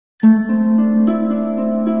Hi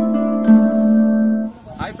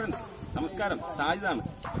friends, നമസ്കാരം. സാജിദാണ്.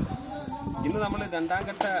 ഇന്ന് നമ്മൾ രണ്ടാം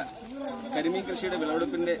ഘട്ട കരിമീൻ കൃഷിയുടെ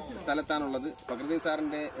വിളവെടുപ്പിന്റെ സ്ഥലത്താണുള്ളത്. ഫഖ്റുദ്ദീൻ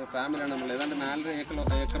സാറിന്റെ ഫാമിലാണ് നമ്മൾ. ഏതാണ്ട്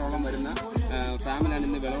 4.5 ഏക്കറോളം വരുന്ന ഫാമിലാണ്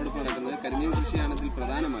ഇന്ന് വിളവെടുപ്പ് നടക്കുന്നത്. കരിമീൻ കൃഷിയാണ് ഇതിൽ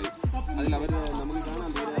പ്രധാനമായും. അതിൽ നമുക്ക്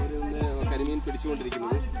കാണാൻ അവർ കരിമീൻ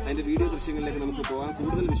പിടിച്ചുകൊണ്ടിരിക്കുന്നത്. അതിന്റെ വീഡിയോ ദൃശ്യങ്ങളിലേക്ക് നമുക്ക് പോകാം.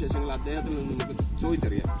 കൂടുതൽ വിശേഷങ്ങൾ അദ്ദേഹത്തിൽ നിന്ന് നമുക്ക്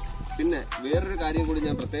ചോദിച്ചറിയാം. പിന്നെ വേറൊരു കാര്യം കൂടി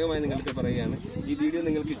ഞാൻ പ്രത്യേകമായി നിങ്ങൾക്ക് പറയുകയാണ്. ഈ വീഡിയോ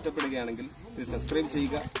നിങ്ങൾക്ക് ഇഷ്ടപ്പെടുകയാണെങ്കിൽ ഇത് സബ്സ്ക്രൈബ്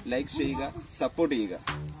ചെയ്യുക, ലൈക്ക് ചെയ്യുക, സപ്പോർട്ട് ചെയ്യുക.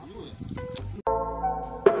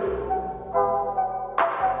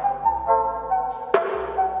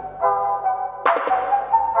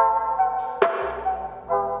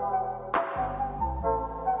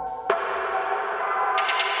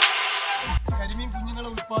 കരിമീൻ കുഞ്ഞുങ്ങളെ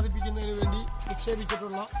ഉൽപ്പാദിപ്പിക്കുന്നതിന് വേണ്ടി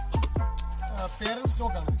നിക്ഷേപിച്ചിട്ടുള്ള പേരന്റ്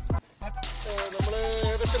സ്റ്റോക്കാണ്. നമ്മൾ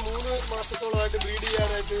ഏകദേശം 3 മാസത്തോളമായിട്ട് ബ്രീഡ്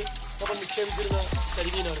ചെയ്യാനായിട്ട് നമ്മൾ നിക്ഷേപിച്ചിരുന്ന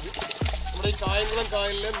കരിമീനാണിത്. നമ്മുടെ ഈ കായംകുളം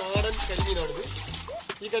കായലിലെ നാടൻ കരിമീനാണിത്.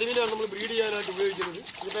 ഈ കരിമീനാണ് നമ്മൾ ബ്രീഡ് ചെയ്യാനായിട്ട് ഉപയോഗിക്കുന്നത്.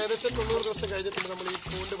 ഇതിപ്പോൾ ഏകദേശം 90 ദിവസം കഴിഞ്ഞിട്ടുണ്ട് നമ്മൾ ഈ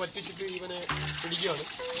കൊണ്ട് വറ്റിച്ചിട്ട് ഇവനെ പിടിക്കുകയാണ്.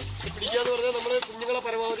 ഈ പിടിക്കുക എന്ന് പറഞ്ഞാൽ നമ്മൾ കുഞ്ഞുങ്ങളെ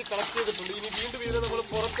പരമാവധി കളക്ട് ചെയ്തിട്ടുണ്ട്. ഇനി വീണ്ടും ഇതിനെ നമ്മൾ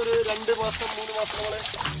പുറത്തൊരു 2 മാസം 3 മാസം നമ്മളെ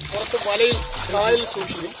പുറത്ത് വലയിൽ കായലിൽ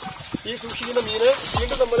സൂക്ഷിക്കും. ഈ സൂക്ഷിക്കുന്ന മീനെ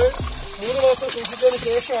വീണ്ടും നമ്മൾ 3 മാസം സൂക്ഷിച്ചതിന്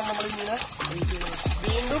ശേഷമാണ് നമ്മൾ ഈ മീനെ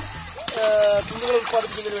വീണ്ടും കുഞ്ഞുങ്ങളെ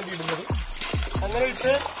ഉൽപ്പാദിപ്പിക്കുന്നതിന് വേണ്ടി ഇടുന്നത്. അങ്ങനെ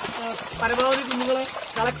ഇട്ട് പരമാവധി കുഞ്ഞുങ്ങളെ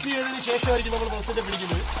കളക്ട് ചെയ്തതിന് ശേഷമായിരിക്കും നമ്മൾ മത്സ്യത്തെ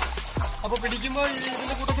പിടിക്കുന്നത്. അപ്പോൾ പിടിക്കുമ്പോൾ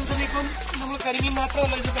ഇതിന്റെ കൂട്ടത്തിൽ തന്നെ ഇപ്പം നമ്മൾ കരിമീൻ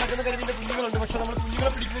മാത്രമല്ല ഇത് കിടക്കുന്ന കരിമീൻ്റെ കുഞ്ഞുങ്ങളുണ്ട്. പക്ഷെ നമ്മൾ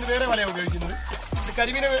കുഞ്ഞുങ്ങളെ പിടിക്കുന്നതിന് വേറെ വലയാണ് ഉപയോഗിക്കുന്നത്. ഇത്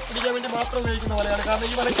കരിമീനെ പിടിക്കാൻ വേണ്ടി മാത്രം ഉപയോഗിക്കുന്ന വലയാണ്. കാരണം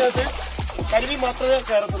ഈ വലയ്ക്കകത്ത് കരിമീൻ മാത്രമേ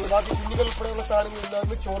കയറത്തുള്ളൂ. ബാക്കി കുഞ്ഞുങ്ങൾ ഉൾപ്പെടെയുള്ള സാധനങ്ങൾ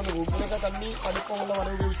ഇല്ലാതെ ചോർന്ന് പോകും. ഇതിനൊക്കെ തണ്ണി അടുപ്പമുള്ള വല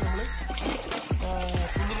ഉപയോഗിച്ച് നമ്മൾ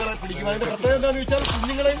കുഞ്ഞുങ്ങളെ പിടിക്കും. അതിന്റെ പ്രത്യേകത എന്താണെന്ന് വെച്ചാൽ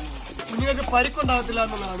കുഞ്ഞുങ്ങൾക്ക് പരിക്കുണ്ടാകത്തില്ല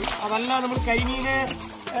എന്നുള്ളതാണ്. അതല്ല നമ്മൾ കരിമീനെ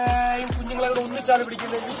കുഞ്ഞുങ്ങളെ കൂടെ ഒന്നിച്ചാണ്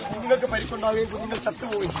പിടിക്കുന്നതെങ്കിൽ കുഞ്ഞുങ്ങൾക്ക് പരിക്കുണ്ടാവുകയും കുഞ്ഞുങ്ങൾ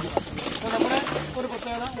ചത്തുപോവുകയും ചെയ്യും. അപ്പോൾ നമ്മുടെ ഒരു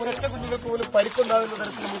പ്രത്യേകത ഒരൊറ്റ കുഞ്ഞുങ്ങൾക്ക് പോലും പരിക്കുണ്ടാകുന്ന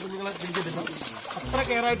തരത്തിൽ നമ്മൾ കുഞ്ഞുങ്ങളെ പിടിക്കത്തില്ല. അത്ര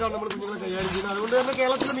കെയറായിട്ടാണ് നമ്മൾ കുഞ്ഞുങ്ങളെ കൈകാര്യം ചെയ്യുന്നത്. അതുകൊണ്ട് തന്നെ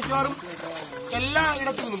കേരളത്തിൽ മിക്കവാറും എല്ലാ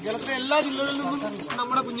ഇടത്തു നിന്നും കേരളത്തിലെ എല്ലാ ജില്ലകളിൽ നിന്നും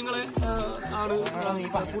നമ്മുടെ കുഞ്ഞുങ്ങളെ ആണ്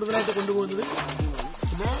കൂടുതലായിട്ട് കൊണ്ടുപോകുന്നത്.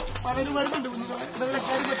 പിന്നെ പലരും വരുന്നുണ്ട് കുഞ്ഞുങ്ങളെ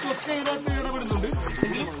ഇടവിലക്കാരും മറ്റുമൊക്കെ ഇതിനകത്ത് ഇടപെടുന്നുണ്ട്.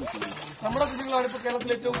 എങ്കിലും നമ്മുടെ കുഞ്ഞുങ്ങളാണ് ഇപ്പോൾ കേരളത്തിൽ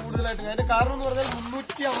ഏറ്റവും കൂടുതലായിട്ട്. അതിന്റെ കാരണം എന്ന് പറഞ്ഞാൽ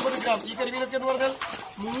 350 ഗ്രാം ഈ കരിമീനൊക്കെ എന്ന് പറഞ്ഞാൽ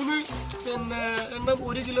 3 എണ്ണം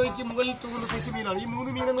 1 കിലോയ്ക്ക് മുകളിൽ തൂങ്ങുന്ന സൈസ് മീനാണ്. ഈ 3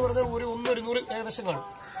 മീൻ എന്ന് പറഞ്ഞാൽ ഒരു 100 ഏകദേശം കാണും.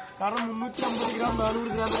 കാരണം 350 ഗ്രാം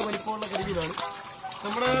 400 ഗ്രാമിന്റെ വലിപ്പമുള്ള കരിമീനാണ്.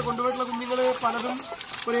 നമ്മുടെ കൊണ്ടുപോയിട്ടുള്ള കുഞ്ഞുങ്ങൾ പലതും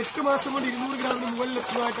ഒരു 8 മാസം കൊണ്ട് 200 ഗ്രാമിന് മുകളിൽ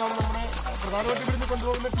എത്തുന്നതായിട്ടാണ് നമ്മുടെ പ്രധാനമായിട്ട് ഇവിടുന്ന്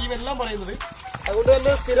കൊണ്ടുപോകുന്ന ടീം എല്ലാം പറയുന്നത്. അതുകൊണ്ട്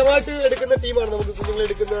തന്നെ സ്ഥിരമായിട്ട് എടുക്കുന്ന ടീമാണ് നമുക്ക് കുഞ്ഞുങ്ങൾ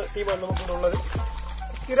എടുക്കുന്ന ടീമാണ് നമുക്കിവിടെ ഉള്ളത്.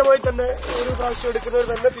 സ്ഥിരമായി തന്നെ ഒരു പ്രാവശ്യം എടുക്കുന്നവർ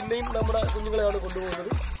തന്നെ പിന്നെയും നമ്മുടെ കുഞ്ഞുങ്ങളെയാണ്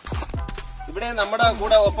കൊണ്ടുപോകുന്നത്. ഇവിടെ നമ്മുടെ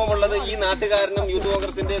കൂടെ ഒപ്പമുള്ളത് ഈ നാട്ടുകാരനും യൂത്ത്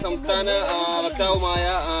കോൺഗ്രസിന്റെ സംസ്ഥാന വക്താവുമായ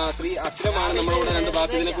ശ്രീ അസ്ലമാണ്. നമ്മളിവിടെ 2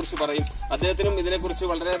 വാക്ക് ഇതിനെക്കുറിച്ച് പറയും. അദ്ദേഹത്തിനും ഇതിനെക്കുറിച്ച്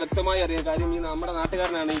വളരെ വ്യക്തമായി അറിയാം. കാര്യം ഈ നമ്മുടെ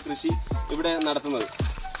നാട്ടുകാരനാണ് ഈ കൃഷി ഇവിടെ നടത്തുന്നത്.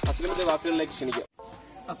 അസ്ലമിന്റെ വാക്കുകളിലേക്ക് ക്ഷണിക്കാം.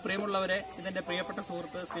 പ്രിയമുള്ളവരെ, ഇതെന്റെ പ്രിയപ്പെട്ട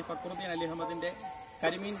സുഹൃത്ത് ശ്രീ ഫഖ്റുദ്ദീൻ അലി അഹമ്മദിന്റെ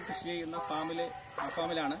കരിമീൻ കൃഷി ചെയ്യുന്ന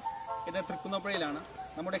ഫാമിലാണ്. ഇത് തൃക്കുന്നപ്പുഴയിലാണ്.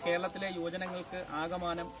 നമ്മുടെ കേരളത്തിലെ യുവജനങ്ങൾക്ക്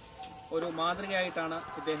ആകമാനം ഒരു മാതൃകയായിട്ടാണ്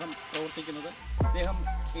ഇദ്ദേഹം പ്രവർത്തിക്കുന്നത്. ഇദ്ദേഹം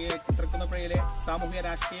ഈ തൃക്കുന്നപ്പുഴയിലെ സാമൂഹിക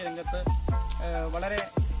രാഷ്ട്രീയ രംഗത്ത് വളരെ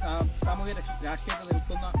സാമൂഹിക രാഷ്ട്രീയത്തിൽ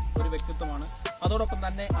നിൽക്കുന്ന ഒരു വ്യക്തിത്വമാണ്. അതോടൊപ്പം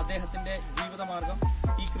തന്നെ അദ്ദേഹത്തിന്റെ ജീവിതമാർഗം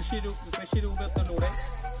ഈ കൃഷി രൂപത്തിലൂടെ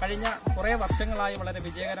കഴിഞ്ഞ കുറേ വർഷങ്ങളായി വളരെ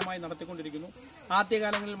വിജയകരമായി നടത്തിക്കൊണ്ടിരിക്കുന്നു.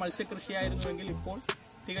 ആദ്യകാലങ്ങളിൽ മത്സ്യകൃഷിയായിരുന്നുവെങ്കിൽ ഇപ്പോൾ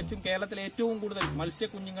തികച്ചും കേരളത്തിലെ ഏറ്റവും കൂടുതൽ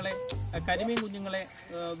കരിമീൻ കുഞ്ഞുങ്ങളെ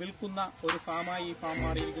വിൽക്കുന്ന ഒരു ഫാമായി ഈ ഫാം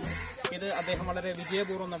മാറിയിരിക്കുന്നു. ഇത് അദ്ദേഹം വളരെ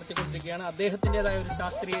വിജയപൂർവ്വം നടത്തിക്കൊണ്ടിരിക്കുകയാണ്. അദ്ദേഹത്തിൻ്റെതായ ഒരു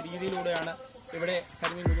ശാസ്ത്രീയ രീതിയിലൂടെയാണ് ഇവിടെ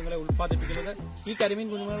കരിമീൻ കുഞ്ഞുങ്ങളെ ഉൽപ്പാദിപ്പിക്കുന്നത്. ഈ കരിമീൻ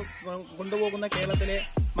കുഞ്ഞുങ്ങൾ കൊണ്ടുപോകുന്ന കേരളത്തിലെ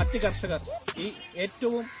മറ്റ് കർഷകർ ഈ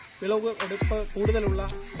ഏറ്റവും വിളവ് എടുപ്പ് കൂടുതലുള്ള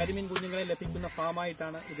കരിമീൻ കുഞ്ഞുങ്ങളെ ലഭിക്കുന്ന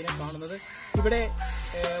ഫാമായിട്ടാണ് ഇതിനെ കാണുന്നത്. ഇവിടെ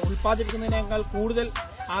ഉൽപ്പാദിപ്പിക്കുന്നതിനേക്കാൾ കൂടുതൽ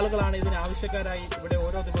ആളുകളാണ് ഇതിന് ആവശ്യക്കാരായി ഇവിടെ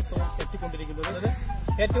ഓരോ ദിവസവും എത്തിക്കൊണ്ടിരിക്കുന്നത്.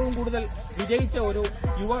 ഏറ്റവും കൂടുതൽ വിജയിച്ച ഒരു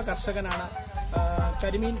യുവ കർഷകനാണ്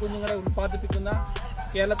കരിമീൻ കുഞ്ഞുങ്ങളെ ഉൽപ്പാദിപ്പിക്കുന്ന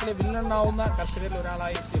കേരളത്തിലെ വില്ലെണ്ണാവുന്ന കർഷകരിൽ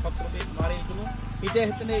ഒരാളായി ശ്രീ ഫഖ്റുദ്ദീൻ മാറിയിരിക്കുന്നു.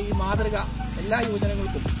 ഇദ്ദേഹത്തിന്റെ ഈ മാതൃക എല്ലാ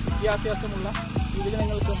യുവജനങ്ങൾക്കും, വിദ്യാഭ്യാസമുള്ള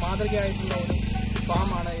യുവജനങ്ങൾക്ക് മാതൃകയായിട്ടുള്ള ഒരു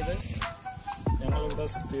ഫാമാണ് ഇത്. ഞങ്ങളിവിടെ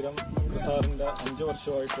സ്ഥിരം സാറിൻ്റെ 5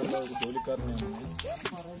 വർഷമായിട്ടുള്ള ഒരു ജോലിക്കാരനാണ്.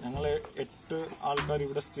 ഞങ്ങൾ 8 ആൾക്കാർ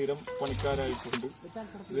ഇവിടെ സ്ഥിരം പണിക്കാരായിട്ടുണ്ട്.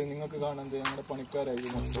 ഇത് നിങ്ങൾക്ക് കാണുന്നത് ഞങ്ങളുടെ പണിക്കാരായി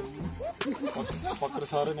മൊത്തം. ഫഖ്ർ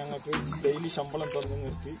സാറ് ഞങ്ങൾക്ക് ഡെയിലി ശമ്പളം തന്നു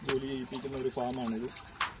നിർത്തി ജോലി ചെയ്യിപ്പിക്കുന്ന ഒരു ഫാമാണിത്.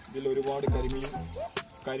 ഇതിൽ ഒരുപാട്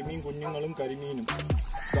കരിമീൻ കുഞ്ഞുങ്ങളും കരിമീനും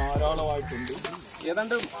ധാരാളമായിട്ടുണ്ട്.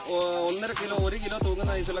 ഏതാണ്ട് 1.5 കിലോ 1 കിലോ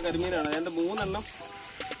തൂങ്ങുന്ന സൈസുള്ള കരിമീനാണ്. ഏതാണ്ട് 3 എണ്ണം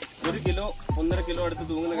 1 കിലോ 1.5 കിലോ അടുത്ത്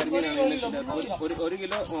തൂങ്ങുന്ന കരിമീനാണ്. 1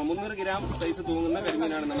 കിലോ 300 ഗ്രാം സൈസ് തൂങ്ങുന്ന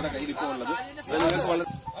കരിമീനാണ് നമ്മുടെ കയ്യിൽ ഇപ്പോൾ ഉള്ളത്. അത് നിങ്ങൾക്ക് വളരെ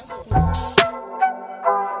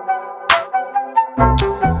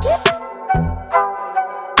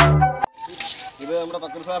ഇത് നമ്മുടെ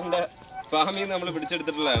ഫക്രു സാറിന്റെ ഫാമിൽ നിന്ന് നമ്മൾ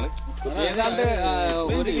പിടിച്ചെടുത്തിട്ടുള്ളതാണ്. ഏതാണ്ട്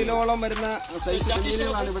 1 കിലോളം വരുന്ന സൈസ്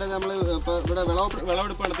കരിമീനുകളാണ് ഇവിടെ നമ്മൾ ഇവിടെ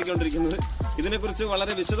വിളവെടുപ്പ് നടത്തിക്കൊണ്ടിരിക്കുന്നത്. ഇതിനെക്കുറിച്ച്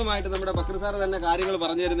വളരെ വിശദമായിട്ട് നമ്മുടെ ഫക്രു സാർ തന്നെ കാര്യങ്ങൾ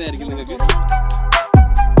പറഞ്ഞു തരുന്നതായിരിക്കും നിങ്ങൾക്ക്.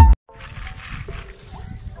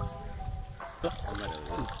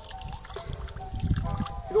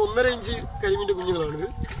 ഇത് 1.5 ഇഞ്ച് കരിമീൻ്റെ കുഞ്ഞുങ്ങളാണിത്.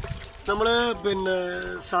 നമ്മള്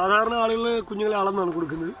സാധാരണ ആളുകൾ കുഞ്ഞുങ്ങളെ അളന്നാണ്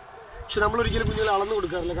കൊടുക്കുന്നത്. പക്ഷെ നമ്മളൊരിക്കലും കുഞ്ഞുങ്ങളെ അളന്ന്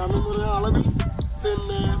കൊടുക്കാറില്ല. കാരണം എന്ന് പറഞ്ഞാൽ അളവിൽ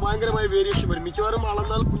ഭയങ്കരമായ വേരിയേഷൻ വരും. മിക്കവാറും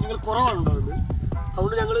അളന്നാൽ കുഞ്ഞുങ്ങൾ കുറവാണ് ഉണ്ടാകുന്നത്.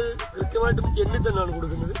 അതുകൊണ്ട് ഞങ്ങൾ കൃത്യമായിട്ടും എണ്ണി തന്നെയാണ്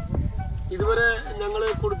കൊടുക്കുന്നത്. ഇതുവരെ ഞങ്ങൾ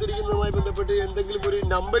കൊടുത്തിരിക്കുന്നതുമായി ബന്ധപ്പെട്ട് എന്തെങ്കിലും ഒരു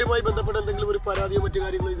നമ്പറുമായി ബന്ധപ്പെട്ട് എന്തെങ്കിലും ഒരു പരാതിയോ മറ്റു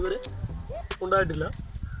കാര്യങ്ങളോ ഇതുവരെ ഉണ്ടായിട്ടില്ല.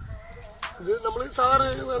 ഇത് നമ്മൾ സാധാരണ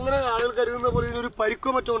അങ്ങനെ ആളുകൾ കരുതുന്ന പോലെ ഇതിനൊരു പരിക്കോ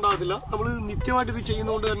മറ്റോ ഉണ്ടാകത്തില്ല. നമ്മൾ നിത്യമായിട്ട് ഇത്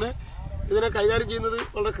ചെയ്യുന്നതുകൊണ്ട് തന്നെ ഇതിനെ കൈകാര്യം ചെയ്യുന്നത്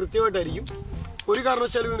വളരെ കൃത്യമായിട്ടായിരിക്കും. ഒരു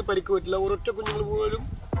കാരണവശാലും ഇതിന് പരിക്ക് പറ്റില്ല. ഒരൊറ്റ കുഞ്ഞുങ്ങൾ പോലും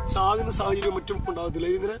ചാകുന്ന സാഹചര്യം മറ്റും ഉണ്ടാകത്തില്ല.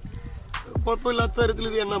 ഇതിന് കുഴപ്പമില്ലാത്ത തരത്തിൽ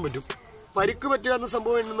ഇത് എണ്ണാൻ പറ്റും. പരിക്ക് പറ്റുക എന്ന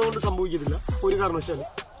സംഭവം എണ്ണുന്നതുകൊണ്ട് സംഭവിക്കത്തില്ല ഒരു കാരണവശാലും.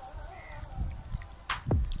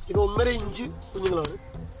 ഇത് 1.5 ഇഞ്ച് കുഞ്ഞുങ്ങളാണ്.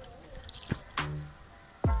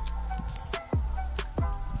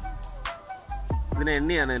 ഇതിനെ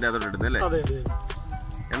എണ്ണിയാണ് ഇതിന്റെ അതോട് ഇടുന്നത് അല്ലേ? അതെ അതെ.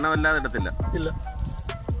 എണ്ണ വല്ലാതെ ഇടത്തില്ല. ഇല്ല,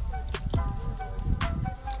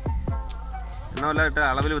 എണ്ണ വല്ലാതെ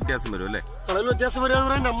അളവിൽ വ്യത്യാസം വരും അല്ലേ? അളവിൽ വ്യത്യാസം വരിക എന്ന്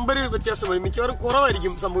പറയാൻ നമ്പർ വ്യത്യാസം വരും. മിക്കവാറും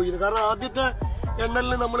കുറവായിരിക്കും സംഭവിക്കുന്നത്. കാരണം ആദ്യത്തെ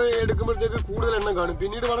എണ്ണലിന് നമ്മൾ എടുക്കുമ്പോഴത്തേക്ക് കൂടുതൽ എണ്ണം കാണും.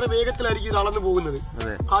 പിന്നീട് വളരെ വേഗത്തിലായിരിക്കും ഇത് അളന്നു പോകുന്നത്.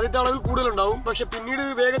 ആദ്യത്തെ അളവിൽ കൂടുതലുണ്ടാവും. പക്ഷെ പിന്നീട്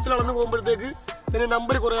വേഗത്തിൽ അളന്നു പോകുമ്പോഴത്തേക്ക് ഇതിന്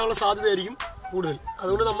നമ്പർ കുറയാനുള്ള സാധ്യതയായിരിക്കും കൂടുതൽ.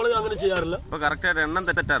 അതുകൊണ്ട് നമ്മൾ അങ്ങനെ ചെയ്യാറില്ല. എണ്ണം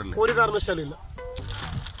തെറ്റാറില്ല ഒരു കാരണവശാലും ഇല്ല.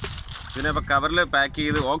 ഇതിനെ കവറിൽ പാക്ക്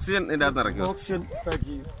ചെയ്ത് ഓക്സിജൻ ഇതിന്റെ അകത്ത് നിറയ്ക്കും. ഓക്സിജൻ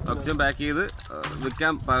പാക്ക് ചെയ്ത്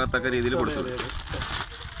വിൽക്കാൻ പാകത്തക്ക രീതിയിൽ കൊടുത്തു.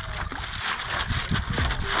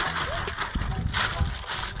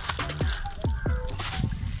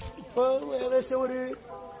 ഇപ്പൊ ഏകദേശം ഒരു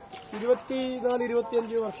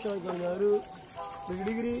 24-25 വർഷമായി കഴിഞ്ഞ ഒരു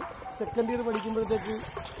ഡിഗ്രി സെക്കൻഡ് ഇയർ പഠിക്കുമ്പോഴത്തേക്ക്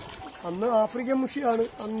അന്ന് ആഫ്രിക്കൻ മുഷിയാണ്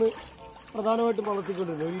അന്ന് പ്രധാനമായിട്ടും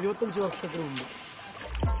വളർത്തിക്കൊണ്ടിരുന്നത്. ഒരു 25 വർഷത്തിന് മുമ്പ്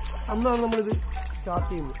അന്നാണ് നമ്മളിത് സ്റ്റാർട്ട്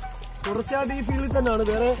ചെയ്യുന്നത്. തുടർച്ചയായിട്ട് ഈ ഫീൽഡിൽ തന്നെയാണ്.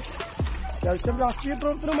 വേറെ അത്യാവശ്യം രാഷ്ട്രീയ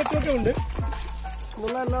പ്രവർത്തനം മറ്റൊക്കെ ഉണ്ട്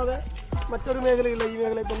എന്നുള്ളതല്ലാതെ മറ്റൊരു മേഖലയില്ല. ഈ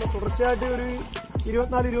മേഖലയിൽ തന്നെ തുടർച്ചയായിട്ട് ഒരു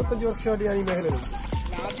 24-25 വർഷമായിട്ട് ഞാൻ ഈ മേഖലയിലുണ്ട്.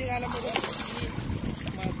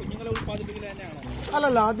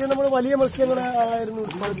 അല്ലല്ല, ആദ്യം നമ്മൾ വലിയ മത്സ്യങ്ങളെ ആയിരുന്നു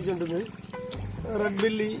ഉത്പാദിപ്പിച്ചുകൊണ്ടിരുന്നത്. റെഡ്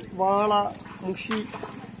ബില്ലി, വാള, മുഷി,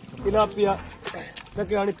 തിലാപ്പിയ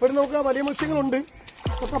ഇതൊക്കെയാണ്. ഇപ്പോഴും നമുക്ക് വലിയ മത്സ്യങ്ങളുണ്ട്.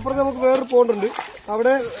 തൊട്ടപ്പുറത്ത് നമുക്ക് വേറൊരു പോണ്ടുണ്ട്.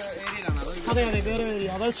 അവിടെ അതെ അതെ വേറെ ഏരിയ.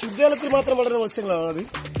 അതായത് ശുദ്ധജലത്തിൽ മാത്രം വളരുന്ന മത്സ്യങ്ങളാണ് അത്.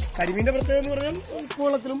 കരിമീന്റെ പ്രത്യേകത എന്ന് പറഞ്ഞാൽ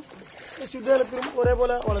ഉപ്പുവെള്ളത്തിലും ശുദ്ധജലത്തിലും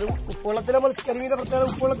ഒരേപോലെ വളരും. ഉപ്പുവെള്ളത്തിലെ കരിമീന്റെ പ്രത്യേകത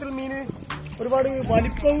ഉപ്പുവെള്ളത്തിൽ മീന് ഒരുപാട്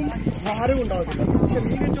വലിപ്പവും ഭാരവും ഉണ്ടാകത്തില്ല. പക്ഷെ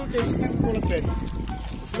മീൻ ഏറ്റവും ടേസ്റ്റ് ഉപ്പുവെള്ളത്തിലായിരിക്കും.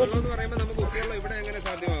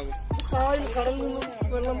 കായൽ കടലിൽ നിന്നും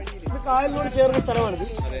വെള്ളം ഇത് കായലിനോട് ചേർന്ന സ്ഥലമാണിത്.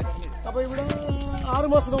 അപ്പൊ ഇവിടെ 6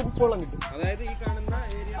 മാസം നമുക്ക് ഉപ്പുവെള്ളം കിട്ടും.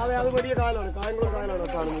 അതെ, അത് വലിയ കായലാണ്. കായംകുളം കായലാണ്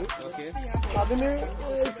കാണുന്നത്. അതിന്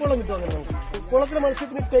ഉപ്പുവെള്ളം കിട്ടും. അങ്ങനെ നമുക്ക് ഉപ്പുവെള്ളത്തിലെ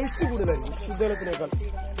മത്സ്യത്തിന് ടേസ്റ്റ് കൂടുതലായിരിക്കും ശുദ്ധജലത്തിനേക്കാൾ.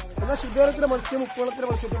 എന്നാൽ ശുദ്ധജലത്തിലെ മത്സ്യം ഉപ്പുവെള്ളത്തിലെ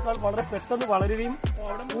മത്സ്യത്തെക്കാൾ വളരെ പെട്ടെന്ന് വളരുകയും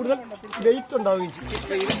കൂടുതൽ വെയിറ്റ് ഉണ്ടാവുകയും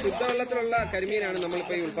ചെയ്യും. ശുദ്ധവെള്ളത്തിലുള്ള കരിമീനാണ്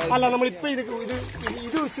നമ്മളിപ്പോ അല്ല, നമ്മളിപ്പോ ഇത്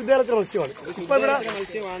ശുദ്ധജലത്തിലെ മത്സ്യമാണ്. ഇപ്പൊ ഇവിടെ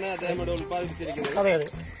മത്സ്യമാണ് അദ്ദേഹം ഇവിടെ ഉത്പാദിപ്പിച്ചിരിക്കുന്നത്. അതെ അതെ.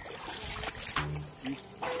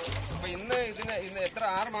 ഇന്ന്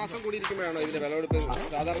 6 മാസം കൂടി ഇരിക്കുമ്പോഴാണോ ഇതിന്റെ വിളവെടുപ്പ്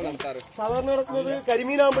സാധാരണ നടത്താറ്? സാധാരണ നടക്കുന്നത്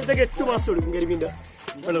കരിമീനാകുമ്പോഴത്തേക്ക് 8 മാസം എടുക്കും കരിമീന്റെ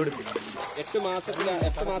വിളവെടുപ്പ്. 8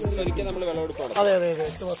 മാസത്തിലൊരിക്കൽ നമ്മൾ വിളവെടുപ്പാണ്. അതെ അതെ അതെ,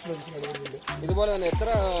 8 മാസത്തിലൊരിക്കൽ. ഇതുപോലെ തന്നെ എത്ര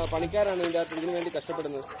പണിക്കാരാണ് ഇതിനു വേണ്ടി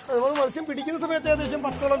കഷ്ടപ്പെടുന്നത്? നമ്മൾ മത്സ്യം പിടിക്കുന്ന സമയത്ത് ഏകദേശം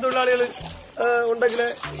 10ഓളം തൊഴിലാളികൾ ഉണ്ടെങ്കിൽ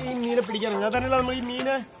ഈ മീനെ പിടിക്കാനാണ്. അത് തന്നെയല്ല, നമ്മൾ ഈ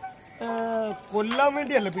മീനെ കൊല്ലാൻ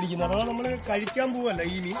വേണ്ടിയല്ല പിടിക്കുന്നത്. അഥവാ നമ്മൾ കഴിക്കാൻ പോവല്ല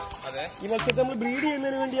ഈ മീൻ. ഈ മത്സ്യത്തെ നമ്മൾ ബ്രീഡ്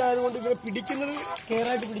ചെയ്യുന്നതിന് വേണ്ടി ആയതുകൊണ്ട് ഇവരെ പിടിക്കുന്നത്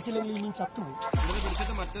കെയറായിട്ട് പിടിച്ചില്ലെങ്കിൽ ഈ മീൻ ചത്തുപോകും.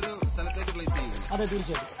 മറ്റൊരു സ്ഥലത്തേക്ക് പ്ലേസ് ചെയ്യും. അതെ,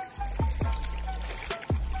 തീർച്ചയായിട്ടും.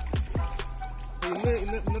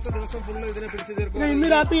 ഇന്നത്തെ ദിവസം ഫുള്ള് ഇതിനെ പിടിച്ചു തീർക്കും. ഇന്ന്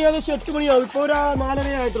രാത്രി ഏകദേശം 8 മണിയാവും. ഇപ്പോൾ ഒരു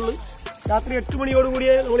 4:30 ആയിട്ടുള്ളൂ. രാത്രി 8 മണിയോടുകൂടി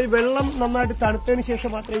നമ്മൾ ഈ വെള്ളം നന്നായിട്ട് തണുത്തതിന് ശേഷം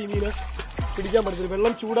മാത്രമേ ഈ മീനെ പിടിക്കാൻ പറ്റത്തുള്ളൂ.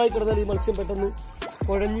 വെള്ളം ചൂടായി കിടന്നാൽ ഈ മത്സ്യം പെട്ടെന്ന്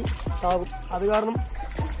കുഴഞ്ഞ് ചാകും. അത് കാരണം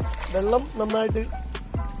വെള്ളം നന്നായിട്ട്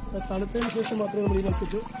തണുത്തതിന് ശേഷം മാത്രമേ നമ്മൾ ഈ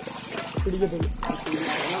മത്സ്യത്തെ പിടിക്കത്തുള്ളൂ.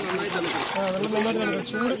 വെള്ളം നന്നായിട്ട്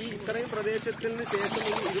ചൂട് ഇത്രയും പ്രദേശത്തിന് ശേഷം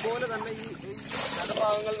ഇതുപോലെ തന്നെ ഈ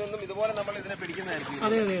നടുഭാഗങ്ങളിൽ നിന്നും ഇതുപോലെ നമ്മൾ ഇതിനെ പിടിക്കുന്നതായിരിക്കും.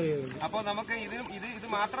 അതെ അതെ അതെ. അപ്പൊ നമുക്ക് ഇത്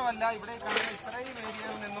മാത്രമല്ല, ഇവിടെ കാണുന്ന ഇത്രയും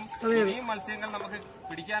ഏരിയയിൽ നിന്നും ഇനിയും മത്സ്യങ്ങൾ നമുക്ക്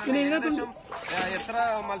പിടിക്കാനുണ്ട്. ഏകദേശം എത്ര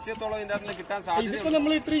മത്സ്യത്തോളം ഇതിന്റെ അകത്ത് കിട്ടാൻ സാധ്യത? ഇതിപ്പോ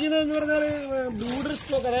നമ്മൾ ഇട്ടിരിക്കുന്നത് എന്ന് പറഞ്ഞാൽ ബ്രൂഡർ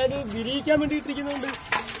സ്റ്റോക്ക്, അതായത് വിരിയിക്കാൻ വേണ്ടി ഇട്ടിരിക്കുന്നതുകൊണ്ട്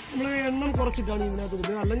നമ്മൾ എണ്ണം കുറച്ചിട്ടാണ് ഇതിനകത്ത്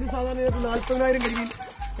ഇടുന്നത്. അല്ലെങ്കിൽ സാധാരണ ഇതിനകത്ത് 40,000 കരിമീൻ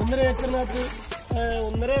 1.5 ഏക്കറിനകത്ത്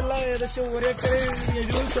 1.5 അല്ല, ഏകദേശം 1 ഏക്കർ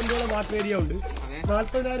 70 സെന്റോളം വാട്ടർ ഏരിയ ഉണ്ട്.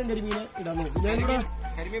 40,000 കരിമീനെ ഇടാൻ നോക്കും. ഞാനിവിടെ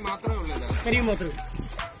കരിമീൻ മാത്രമേ ഉള്ളൂ. കരിമീൻ മാത്രമേ ഉള്ളൂ.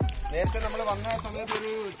 നേരത്തെ നമ്മൾ വന്ന സമയത്ത്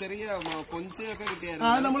ഒരു ചെറിയ കൊഞ്ചൊക്കെ കിട്ടിയായിരുന്നു.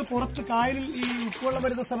 അത് നമ്മൾ പുറത്ത് കായലിൽ ഈ ഉപ്പുവെള്ളം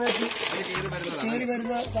വരുന്ന സമയത്ത് കയറി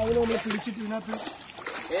വരുന്ന കായൽ നമ്മൾ പിടിച്ചിട്ട് ഇതിനകത്ത്.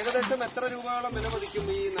 ഏകദേശം എത്ര രൂപയോളം വില മതിക്കും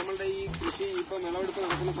ഈ നമ്മളുടെ ഈ കൃഷി ഇപ്പൊ വിളവെടുപ്പ്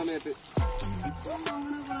നടക്കുന്ന സമയത്ത്? ഇപ്പം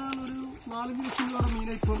അങ്ങനെ ഒരു 4-5 ലക്ഷം രൂപയുടെ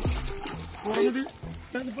മീനെ ഇപ്പം കുറഞ്ഞത്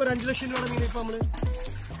ഇപ്പൊ 5 ലക്ഷം രൂപയുടെ മീനെ ഇപ്പൊ നമ്മള്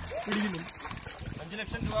പിടിക്കുന്നു. 5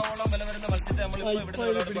 ലക്ഷം രൂപയോളം വില വരുന്ന മത്സ്യത്തെ നമ്മൾ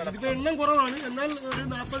ഇപ്പൊ എണ്ണം കുറവാണ്. എന്നാൽ ഒരു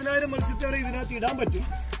 40,000 മത്സ്യത്തെ വരെ ഇതിനകത്ത് ഇടാൻ പറ്റും.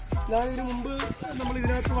 ഞാനിതിന് മുമ്പ് നമ്മൾ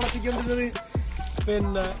ഇതിനകത്ത് വളർത്തിക്കൊണ്ടിരുന്നത്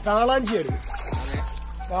പിന്നെ കാളാഞ്ചിയായിരുന്നു.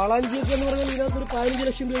 കാളാഞ്ചിയൊക്കെ എന്ന് പറഞ്ഞാൽ ഇതിനകത്ത് ഒരു 15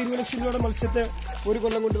 ലക്ഷം രൂപ 20 ലക്ഷം രൂപയുടെ മത്സ്യത്തെ ഒരു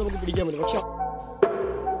കൊല്ലം കൊണ്ട് നമുക്ക് പിടിക്കാൻ പറ്റും. പക്ഷെ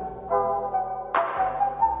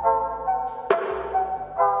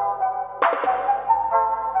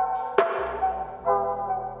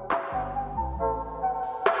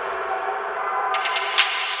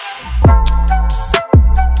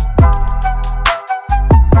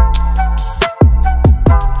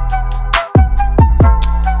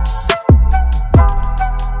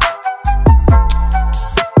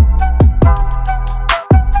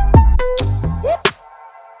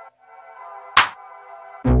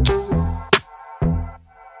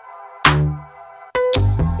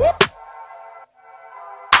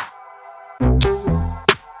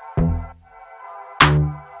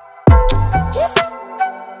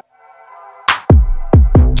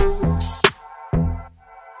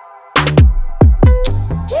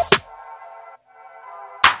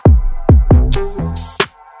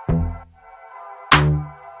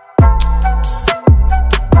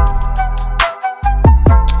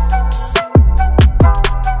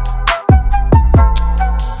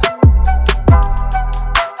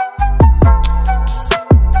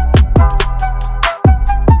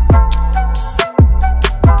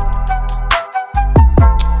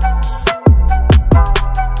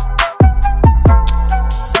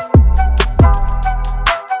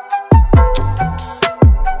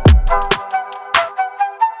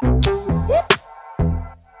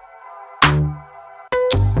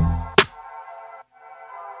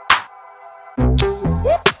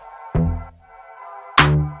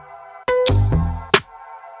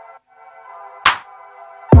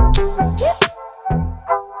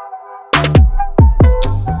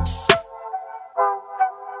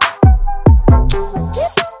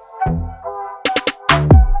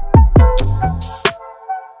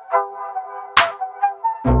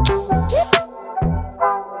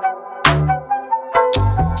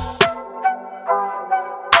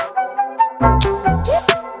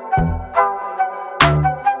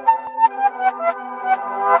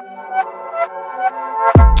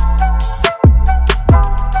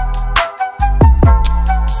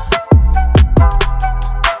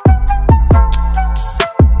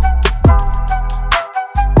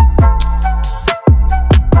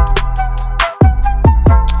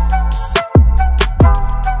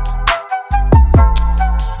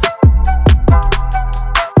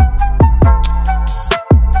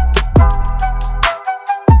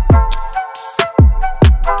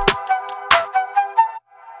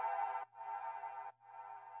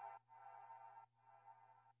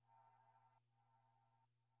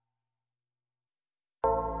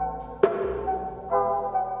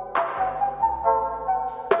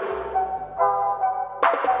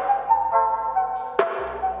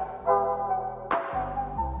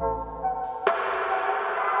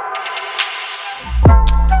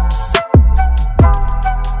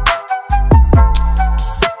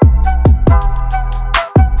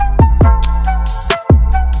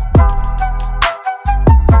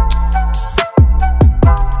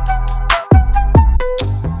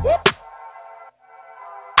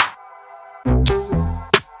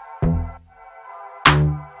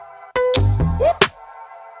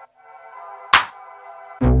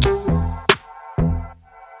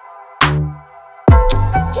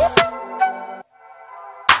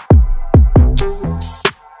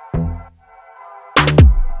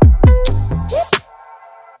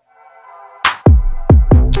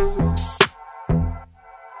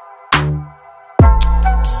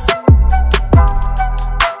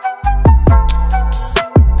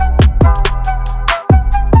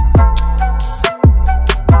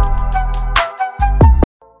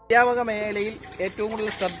അധ്യാപക മേഖലയിൽ ഏറ്റവും കൂടുതൽ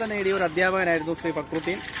ശ്രദ്ധ നേടിയ ഒരു അധ്യാപകനായിരുന്നു ശ്രീ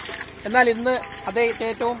ഫക്രുദ്ദീൻ. എന്നാൽ ഇന്ന് അദ്ദേഹത്തെ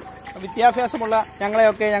ഏറ്റവും വിദ്യാഭ്യാസമുള്ള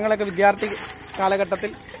ഞങ്ങളെയൊക്കെ വിദ്യാർത്ഥി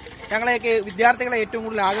കാലഘട്ടത്തിൽ വിദ്യാർത്ഥികളെ ഏറ്റവും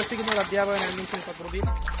കൂടുതൽ ആകർഷിക്കുന്ന ഒരു അധ്യാപകനായിരുന്നു ശ്രീ ഫക്രുദ്ദീൻ.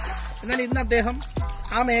 എന്നാൽ ഇന്ന് അദ്ദേഹം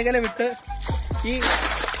ആ മേഖല വിട്ട് ഈ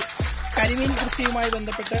കരിമീൻ കൃഷിയുമായി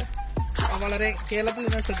ബന്ധപ്പെട്ട് വളരെ കേരളത്തിൽ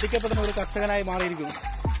നിന്ന് ശ്രദ്ധിക്കപ്പെടുന്ന ഒരു കർഷകനായി മാറിയിരിക്കുന്നു.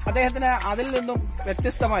 അദ്ദേഹത്തിന് അതിൽ നിന്നും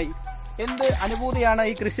വ്യത്യസ്തമായി എന്ത് അനുഭൂതിയാണ്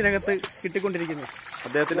ഈ കൃഷി രംഗത്ത് കിട്ടിക്കൊണ്ടിരിക്കുന്നത്?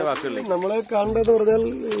 അദ്ദേഹത്തിന്റെ വാക്കുകളിൽ നമ്മളെ കാണേണ്ടതെന്ന് പറഞ്ഞാൽ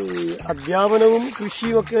അധ്യാപനവും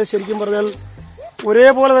കൃഷിയും ഒക്കെ ശരിക്കും പറഞ്ഞാൽ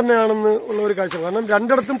ഒരേപോലെ തന്നെയാണെന്ന് ഉള്ള ഒരു കാഴ്ച. കാരണം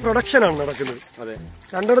രണ്ടിടത്തും പ്രൊഡക്ഷനാണ് നടക്കുന്നത്,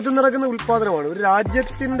 രണ്ടിടത്തും നടക്കുന്ന ഉൽപാദനമാണ്. ഒരു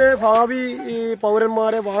രാജ്യത്തിന്റെ ഭാവി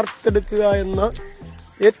പൗരന്മാരെ വാർത്തെടുക്കുക എന്ന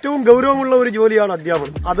ഏറ്റവും ഗൗരവമുള്ള ഒരു ജോലിയാണ്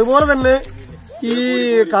അധ്യാപനം. അതുപോലെ തന്നെ ഈ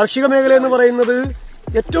കാർഷിക മേഖല എന്ന് പറയുന്നത്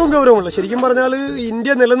ഏറ്റവും ഗൗരവമുള്ള. ശരിക്കും പറഞ്ഞാൽ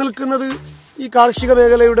ഇന്ത്യ നിലനിൽക്കുന്നത് ഈ കാർഷിക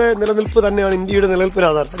മേഖലയുടെ നിലനിൽപ്പ് തന്നെയാണ് ഇന്ത്യയുടെ നിലനിൽപ്പിന്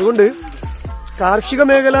ആധാരം. അതുകൊണ്ട് കാർഷിക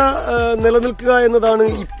മേഖല നിലനിൽക്കുക എന്നതാണ്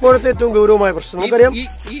ഇപ്പോഴത്തെ ഏറ്റവും ഗൗരവമായ പ്രശ്നം. നമുക്കറിയാം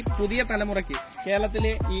ഈ പുതിയ തലമുറയ്ക്ക്,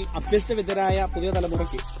 കേരളത്തിലെ ഈ അഭ്യസ്തവിദ്യരായ പുതിയ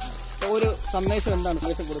തലമുറയ്ക്ക് ഒരു സന്ദേശം എന്താണ്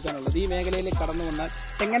കൊടുക്കാനുള്ളത്? ഈ മേഖലയിലേക്ക് കടന്നു വന്നാൽ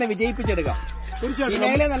എങ്ങനെ വിജയിപ്പിച്ചെടുക്കാം? ഈ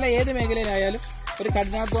മേഖല നല്ല ഏത് മേഖലയിലായാലും ഒരു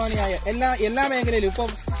കഠിനാധ്വാനിയായ എല്ലാ മേഖലയിലും, ഇപ്പം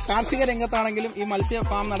കാർഷിക രംഗത്താണെങ്കിലും ഈ മത്സ്യ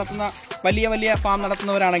ഫാം നടത്തുന്ന വലിയ ഫാം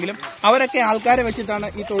നടത്തുന്നവരാണെങ്കിലും അവരൊക്കെ ആൾക്കാരെ വെച്ചിട്ടാണ്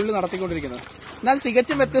ഈ തൊഴിൽ നടത്തിക്കൊണ്ടിരിക്കുന്നത്. എന്നാൽ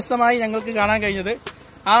തികച്ചും വ്യത്യസ്തമായി ഞങ്ങൾക്ക് കാണാൻ കഴിഞ്ഞത്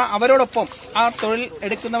അവരോടൊപ്പം, ആ തൊഴിൽ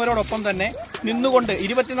എടുക്കുന്നവരോടൊപ്പം തന്നെ നിന്നുകൊണ്ട്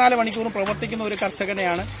 24 മണിക്കൂറും പ്രവർത്തിക്കുന്ന ഒരു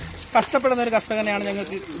കർഷകനെയാണ്, കഷ്ടപ്പെടുന്ന ഒരു കർഷകനെയാണ്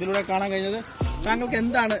ഞങ്ങൾക്ക് ഇതിലൂടെ കാണാൻ കഴിഞ്ഞത്. താങ്കൾക്ക്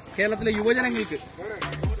എന്താണ് കേരളത്തിലെ യുവജനങ്ങൾക്ക്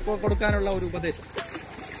കൊടുക്കാനുള്ള ഒരു ഉപദേശം?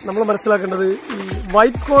 നമ്മൾ മനസ്സിലാക്കേണ്ടത് ഈ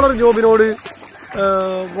വൈറ്റ് കോളർ ജോബിനോട്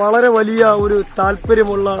വളരെ വലിയ ഒരു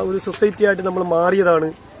താല്പര്യമുള്ള ഒരു സൊസൈറ്റി ആയിട്ട് നമ്മൾ മാറിയതാണ്.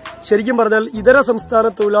 ശരിക്കും പറഞ്ഞാൽ ഇതര സംസ്ഥാന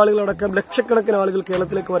തൊഴിലാളികളടക്കം ലക്ഷക്കണക്കിന് ആളുകൾ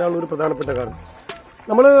കേരളത്തിലേക്ക് വരാനുള്ള ഒരു പ്രധാനപ്പെട്ട കാരണം.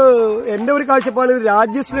 എന്റെ ഒരു കാഴ്ചപ്പാടിൽ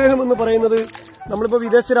രാജ്യസ്നേഹം എന്ന് പറയുന്നത്, നമ്മളിപ്പോൾ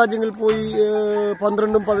വിദേശ രാജ്യങ്ങളിൽ പോയി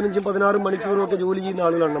 12, 15, 16 മണിക്കൂറും ഒക്കെ ജോലി ചെയ്യുന്ന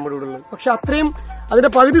ആളുകളാണ് നമ്മുടെ ഇവിടെ ഉള്ളത്. പക്ഷെ അത്രയും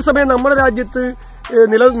അതിന്റെ പകുതി സമയം നമ്മുടെ രാജ്യത്ത്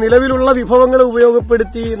നിലവിലുള്ള വിഭവങ്ങളെ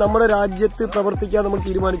ഉപയോഗപ്പെടുത്തി നമ്മുടെ രാജ്യത്ത് പ്രവർത്തിക്കാൻ നമ്മൾ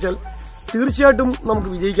തീരുമാനിച്ചാൽ തീർച്ചയായിട്ടും നമുക്ക്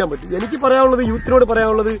വിജയിക്കാൻ പറ്റും. എനിക്ക് പറയാനുള്ളത്, യൂത്തിനോട്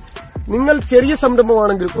പറയാനുള്ളത്, നിങ്ങൾ ചെറിയ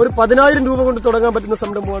സംരംഭമാണെങ്കിലും ഒരു 10,000 രൂപ കൊണ്ട് തുടങ്ങാൻ പറ്റുന്ന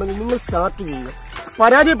സംരംഭമാണെങ്കിൽ നിങ്ങൾ സ്റ്റാർട്ട് ചെയ്യുക.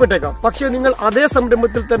 പരാജയപ്പെട്ടേക്കാം, പക്ഷെ നിങ്ങൾ അതേ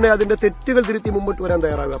സംരംഭത്തിൽ തന്നെ അതിന്റെ തെറ്റുകൾ തിരുത്തി മുമ്പോട്ട് വരാൻ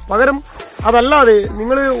തയ്യാറാകുക. പകരം അതല്ലാതെ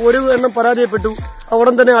നിങ്ങൾ ഒരു എണ്ണം പരാജയപ്പെട്ടു,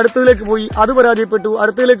 ഉടൻ തന്നെ അടുത്തതിലേക്ക് പോയി, അത് പരാജയപ്പെട്ടു,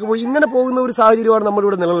 അടുത്തതിലേക്ക് പോയി, ഇങ്ങനെ പോകുന്ന ഒരു സാഹചര്യമാണ്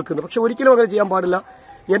നമ്മളിവിടെ നിലനിൽക്കുന്നത്. പക്ഷെ ഒരിക്കലും അങ്ങനെ ചെയ്യാൻ പാടില്ല.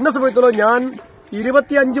 എന്നെ സംബന്ധിച്ചിടത്തോളം ഞാൻ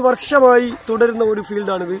 25 വർഷമായി തുടരുന്ന ഒരു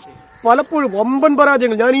ഫീൽഡാണിത്. പലപ്പോഴും വമ്പൻ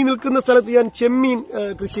പരാജയങ്ങൾ. ഞാൻ ഈ നിൽക്കുന്ന സ്ഥലത്ത് ഞാൻ ചെമ്മീൻ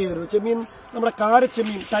കൃഷി ചെയ്തിരുന്നു. ചെമ്മീൻ, നമ്മുടെ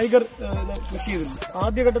കാരച്ചെമ്മീൻ, ടൈഗർ കൃഷി ചെയ്തിരുന്നു.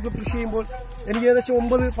 ആദ്യഘട്ടത്തിൽ കൃഷി ചെയ്യുമ്പോൾ എനിക്ക് ഏകദേശം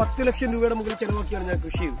 9-10 ലക്ഷം രൂപയുടെ മുകളിൽ ചെലവാക്കിയാണ് ഞാൻ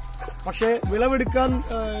കൃഷി ചെയ്തത്. പക്ഷേ വിളവെടുക്കാൻ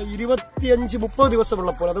 25-30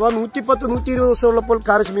 ദിവസമുള്ളപ്പോൾ, അഥവാ 110-120 ദിവസമുള്ളപ്പോൾ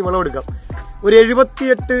കാരച്ചെമ്മീൻ വിളവെടുക്കാം. ഒരു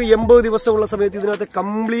 78-80 ദിവസമുള്ള സമയത്ത് ഇതിനകത്ത്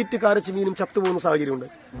കംപ്ലീറ്റ് കാരച്ചെമ്മീനും ചത്തുപോകുന്ന സാഹചര്യമുണ്ട്.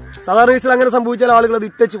 സാധാരണ കേസിൽ അങ്ങനെ സംഭവിച്ചാൽ ആളുകൾ അത്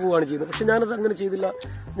ഇട്ടച്ച് പോവുകയാണ് ചെയ്യുന്നത്. പക്ഷെ ഞാനത് അങ്ങനെ ചെയ്തില്ല.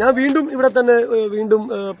 ഞാൻ വീണ്ടും ഇവിടെ തന്നെ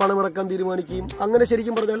പണമിറക്കാൻ തീരുമാനിക്കുകയും അങ്ങനെ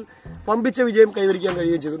ശരിക്കും പറഞ്ഞാൽ പമ്പിച്ച വിജയം കൈവരിക്കാൻ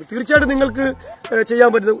കഴിയുകയും ചെയ്തു. തീർച്ചയായിട്ടും നിങ്ങൾക്ക് ചെയ്യാൻ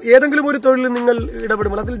പറ്റുന്ന ഏതെങ്കിലും ഒരു തൊഴിലിൽ നിങ്ങൾ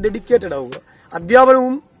ഇടപെടുമ്പോൾ അതിൽ ഡെഡിക്കേറ്റഡ് ആവുക.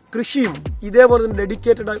 അധ്യാപനവും കൃഷിയും ഇതേപോലെ തന്നെ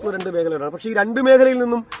ഡെഡിക്കേറ്റഡ് ആയിട്ടുള്ള 2 മേഖലകളാണ്. പക്ഷേ ഈ 2 മേഖലയിൽ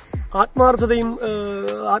നിന്നും ആത്മാർത്ഥതയും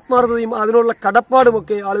അതിനുള്ള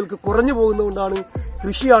കടപ്പാടുമൊക്കെ ആളുകൾക്ക് കുറഞ്ഞു പോകുന്നതുകൊണ്ടാണ്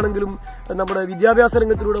കൃഷിയാണെങ്കിലും നമ്മുടെ വിദ്യാഭ്യാസ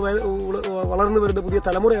രംഗത്തിലൂടെ വളർന്നു വരുന്ന പുതിയ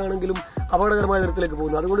തലമുറയാണെങ്കിലും അപകടകരമായ തരത്തിലേക്ക്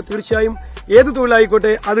പോകുന്നത്. അതുകൊണ്ട് തീർച്ചയായും ഏത്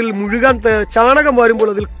തൊഴിലായിക്കോട്ടെ അതിൽ മുഴുകാൻ, ചാണകം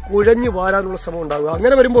വാരുമ്പോൾ അതിൽ കുഴഞ്ഞു വാരാനുള്ള ശ്രമം ഉണ്ടാവുക.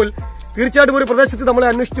 അങ്ങനെ വരുമ്പോൾ തീർച്ചയായിട്ടും ഒരു പ്രദേശത്ത് നമ്മളെ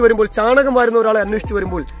അന്വേഷിച്ച് വരുമ്പോൾ, ചാണകം വാരുന്ന ഒരാളെ അന്വേഷിച്ച്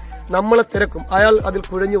വരുമ്പോൾ നമ്മളെ തിരക്കും, അയാൾ അതിൽ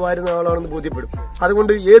കുഴഞ്ഞു വാരുന്ന ആളാണെന്ന് ബോധ്യപ്പെടും.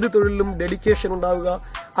 അതുകൊണ്ട് ഏത് തൊഴിലിലും ഡെഡിക്കേഷൻ ഉണ്ടാവുക.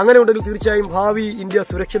 അങ്ങനെ ഉണ്ടെങ്കിൽ തീർച്ചയായും ഭാവി ഇന്ത്യ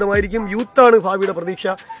സുരക്ഷിതമായിരിക്കും. യൂത്താണ് ഭാവിയുടെ പ്രതീക്ഷ.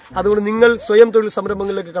 അതുകൊണ്ട് നിങ്ങൾ സ്വയം തൊഴിൽ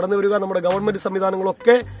സംരംഭങ്ങളിലേക്ക് കടന്നു വരിക. നമ്മുടെ ഗവൺമെന്റ്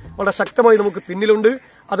സംവിധാനങ്ങളൊക്കെ വളരെ ശക്തമായി നമുക്ക് പിന്നിലുണ്ട്.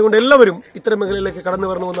 അതുകൊണ്ട് എല്ലാവരും ഇത്തരം മേഖലയിലേക്ക് കടന്നു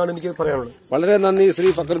വരണമെന്നാണ് എനിക്ക് പറയാനുള്ളത്. വളരെ നന്ദി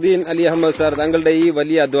ശ്രീ ഫഖ്റുദ്ദീൻ അലി അഹമ്മദ് സാർ, താങ്കളുടെ ഈ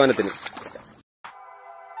വലിയ അധ്വാനത്തിന്.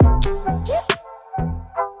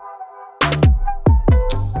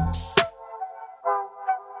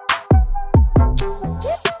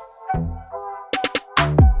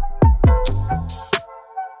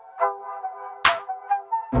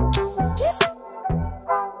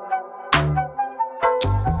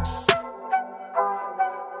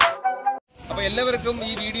 അപ്പോൾ എല്ലാവർക്കും ഈ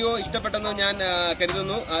വീഡിയോ ഇഷ്ടപ്പെട്ടെന്ന് ഞാൻ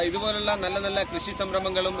കരുതുന്നു. ഇതുപോലുള്ള നല്ല നല്ല കൃഷി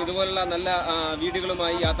സംരംഭങ്ങളും ഇതുപോലുള്ള നല്ല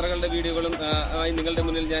വീഡിയോകളുമായി, യാത്രകളുടെ വീഡിയോകളും ആയി നിങ്ങളുടെ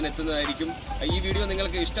മുന്നിൽ ഞാൻ എത്തുന്നതായിരിക്കും. ഈ വീഡിയോ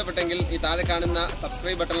നിങ്ങൾക്ക് ഇഷ്ടപ്പെട്ടെങ്കിൽ ഈ താഴെ കാണുന്ന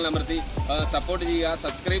സബ്സ്ക്രൈബ് ബട്ടണിൽ അമർത്തി സപ്പോർട്ട് ചെയ്യുക,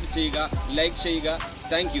 സബ്സ്ക്രൈബ് ചെയ്യുക, ലൈക്ക് ചെയ്യുക.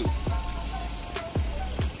 താങ്ക്